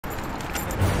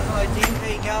Hello, Dean. How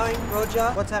you going?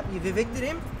 Roger. What's happened? You've evicted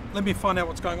him? Let me find out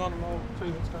what's going on and I'll tell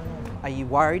you what's going on. Are you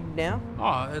worried now?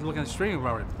 Oh, looking extremely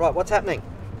worried. Right, what's happening?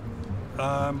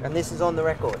 Um, And this is on the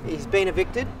record. He's been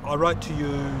evicted? I wrote to you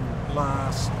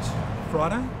last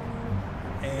Friday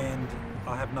and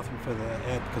I have nothing further to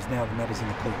add because now the matter's in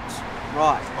the courts.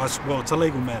 Right. Well, it's a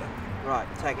legal matter. Right,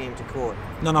 taking him to court.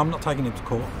 No, I'm not taking him to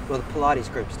court. Well, the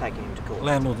Pilates group's taking him to court.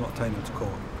 Landlord's not taking him to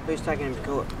court. Who's taking him to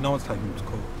court? No one's taking him to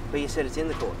court. But you said it's in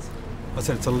the courts. I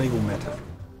said it's a legal matter.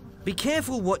 Be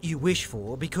careful what you wish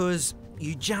for, because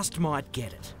you just might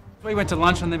get it. We went to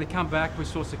lunch and then we come back, we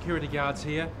saw security guards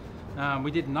here.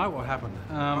 We didn't know what happened,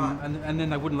 and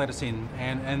then they wouldn't let us in.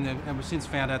 And we've since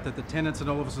found out that the tenants and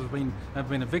all of us have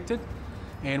been evicted,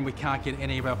 and we can't get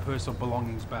any of our personal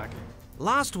belongings back.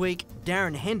 Last week,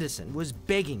 Darren Henderson was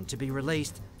begging to be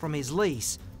released from his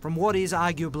lease from what is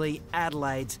arguably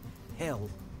Adelaide's hell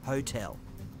hotel.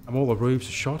 All the roofs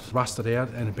are shot, rusted out,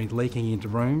 and have been leaking into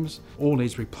rooms. All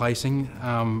needs replacing.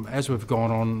 As we've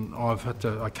gone on,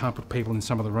 I can't put people in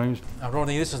some of the rooms.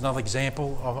 Rodney, this is another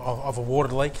example of a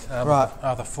water leak. Right.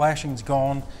 The flashing's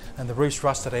gone and the roof's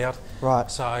rusted out. Right.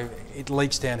 So it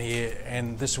leaks down here,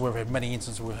 and this is where we've had many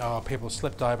instances where people have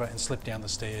slipped over and slipped down the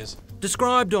stairs.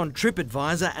 Described on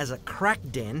TripAdvisor as a crack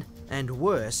den, and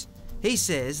worse, he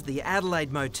says the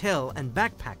Adelaide Motel and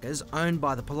Backpackers, owned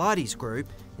by the Pilates Group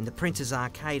in the Prince's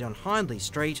Arcade on Hindley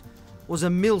Street, was a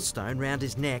millstone round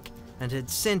his neck and had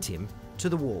sent him to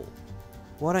the wall.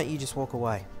 Why don't you just walk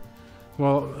away?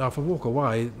 Well, if I walk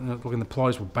away, looking, the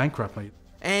Pilates will bankrupt me.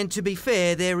 And to be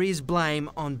fair, there is blame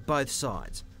on both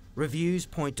sides. Reviews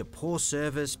point to poor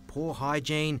service, poor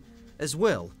hygiene, as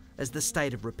well as the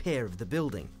state of repair of the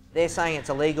building. They're saying it's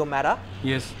a legal matter.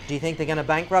 Yes. Do you think they're going to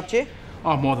bankrupt you?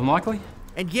 Oh, more than likely.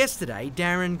 And yesterday,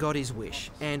 Darren got his wish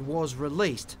and was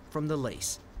released from the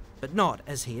lease, but not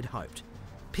as he had hoped.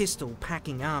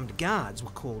 Pistol-packing armed guards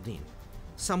were called in,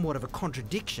 somewhat of a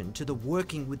contradiction to the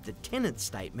working with the tenant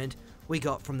statement we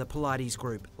got from the Pilates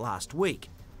Group last week.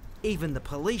 Even the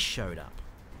police showed up.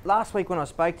 Last week when I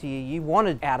spoke to you, you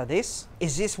wanted out of this.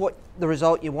 Is this what the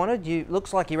result you wanted?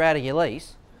 Looks like you're out of your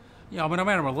lease. Yeah, I mean, I'm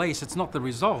out of release. It's not the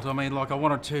result. I mean, like, I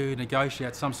wanted to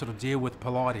negotiate some sort of deal with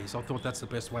Pilates. I thought that's the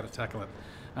best way to tackle it.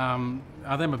 Them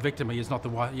evicting me is not the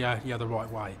way, the right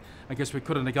way. I guess we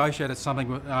could have negotiated something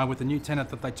with the new tenant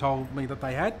that they told me that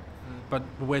they had, but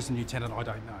where's the new tenant, I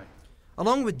don't know.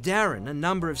 Along with Darren, a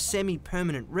number of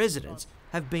semi-permanent residents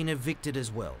have been evicted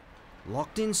as well,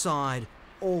 locked inside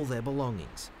all their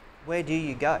belongings. Where do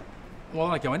you go? Well,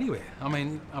 I don't go anywhere. I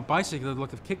mean, basically,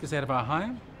 look, they've kicked us out of our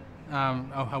home.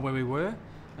 Where we were.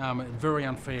 Very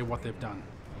unfair what they've done.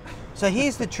 So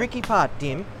here's the tricky part,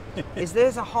 Dim, is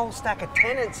there's a whole stack of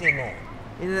tenants in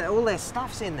there. All their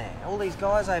stuff's in there. All these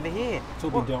guys over here. It's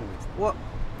all been dealt with.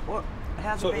 What?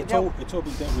 How's it been dealt with? It's all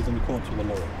been dealt with in accordance with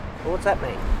the law. Well, what's that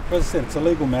mean? As I said, it's a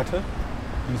legal matter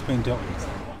and it's been dealt with.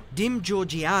 Dim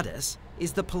Georgiadis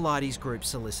is the Pilates Group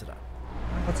solicitor.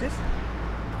 What's this?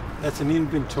 That's an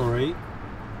inventory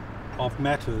of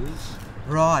matters.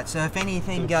 Right, so if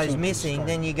anything goes missing,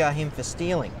 then you go him for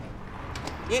stealing.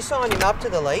 You signed him up to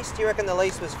the lease. Do you reckon the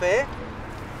lease was fair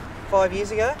 5 years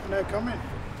ago? No comment.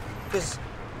 Because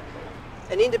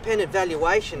an independent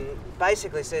valuation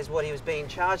basically says what he was being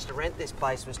charged to rent this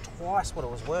place was twice what it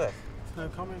was worth. No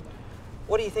comment.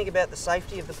 What do you think about the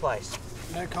safety of the place?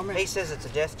 No comment. He says it's a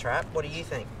death trap. What do you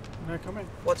think? No comment.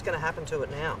 What's going to happen to it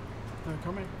now? No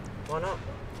comment. Why not?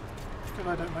 Because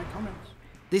I don't make comments.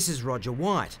 This is Roger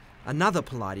White, another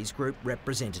Pilates Group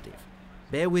representative.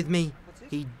 Bear with me,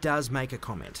 he does make a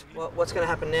comment. What's going to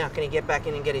happen now? Can he get back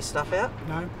in and get his stuff out?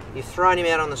 No. You've thrown him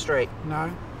out on the street. No.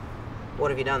 What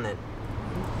have you done then?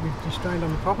 We've distrained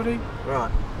on the property.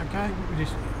 Right. Okay.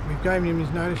 We've given him his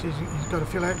notice. He's got to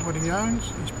fill out what he owns,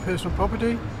 his personal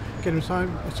property, get him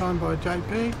signed by a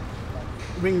JP,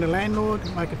 ring the landlord,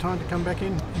 make a time to come back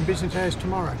in business hours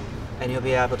tomorrow. And he'll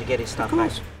be able to get his stuff Of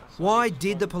course. back. Why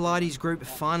did the Pilates Group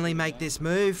finally make this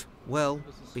move? Well,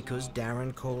 because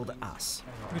Darren called us.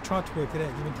 We tried to work it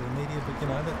out, given to the media, but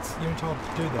you're entitled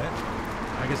to do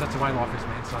that. I guess that's the way life is,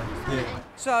 man, so... Yeah.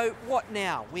 So what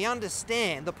now? We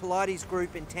understand the Pilates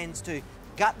Group intends to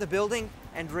gut the building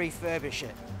and refurbish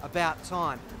it. About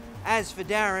time. As for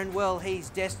Darren, well, he's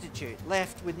destitute,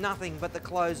 left with nothing but the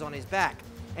clothes on his back.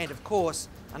 And of course,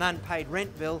 an unpaid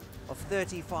rent bill of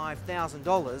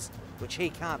 $35,000, which he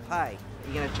can't pay. Are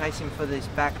you going to chase him for this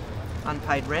back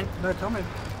unpaid rent? No comment.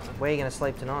 Where are you going to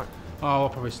sleep tonight? Oh, I'll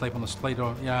probably sleep on the street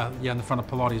or, in the front of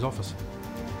Pilates' office.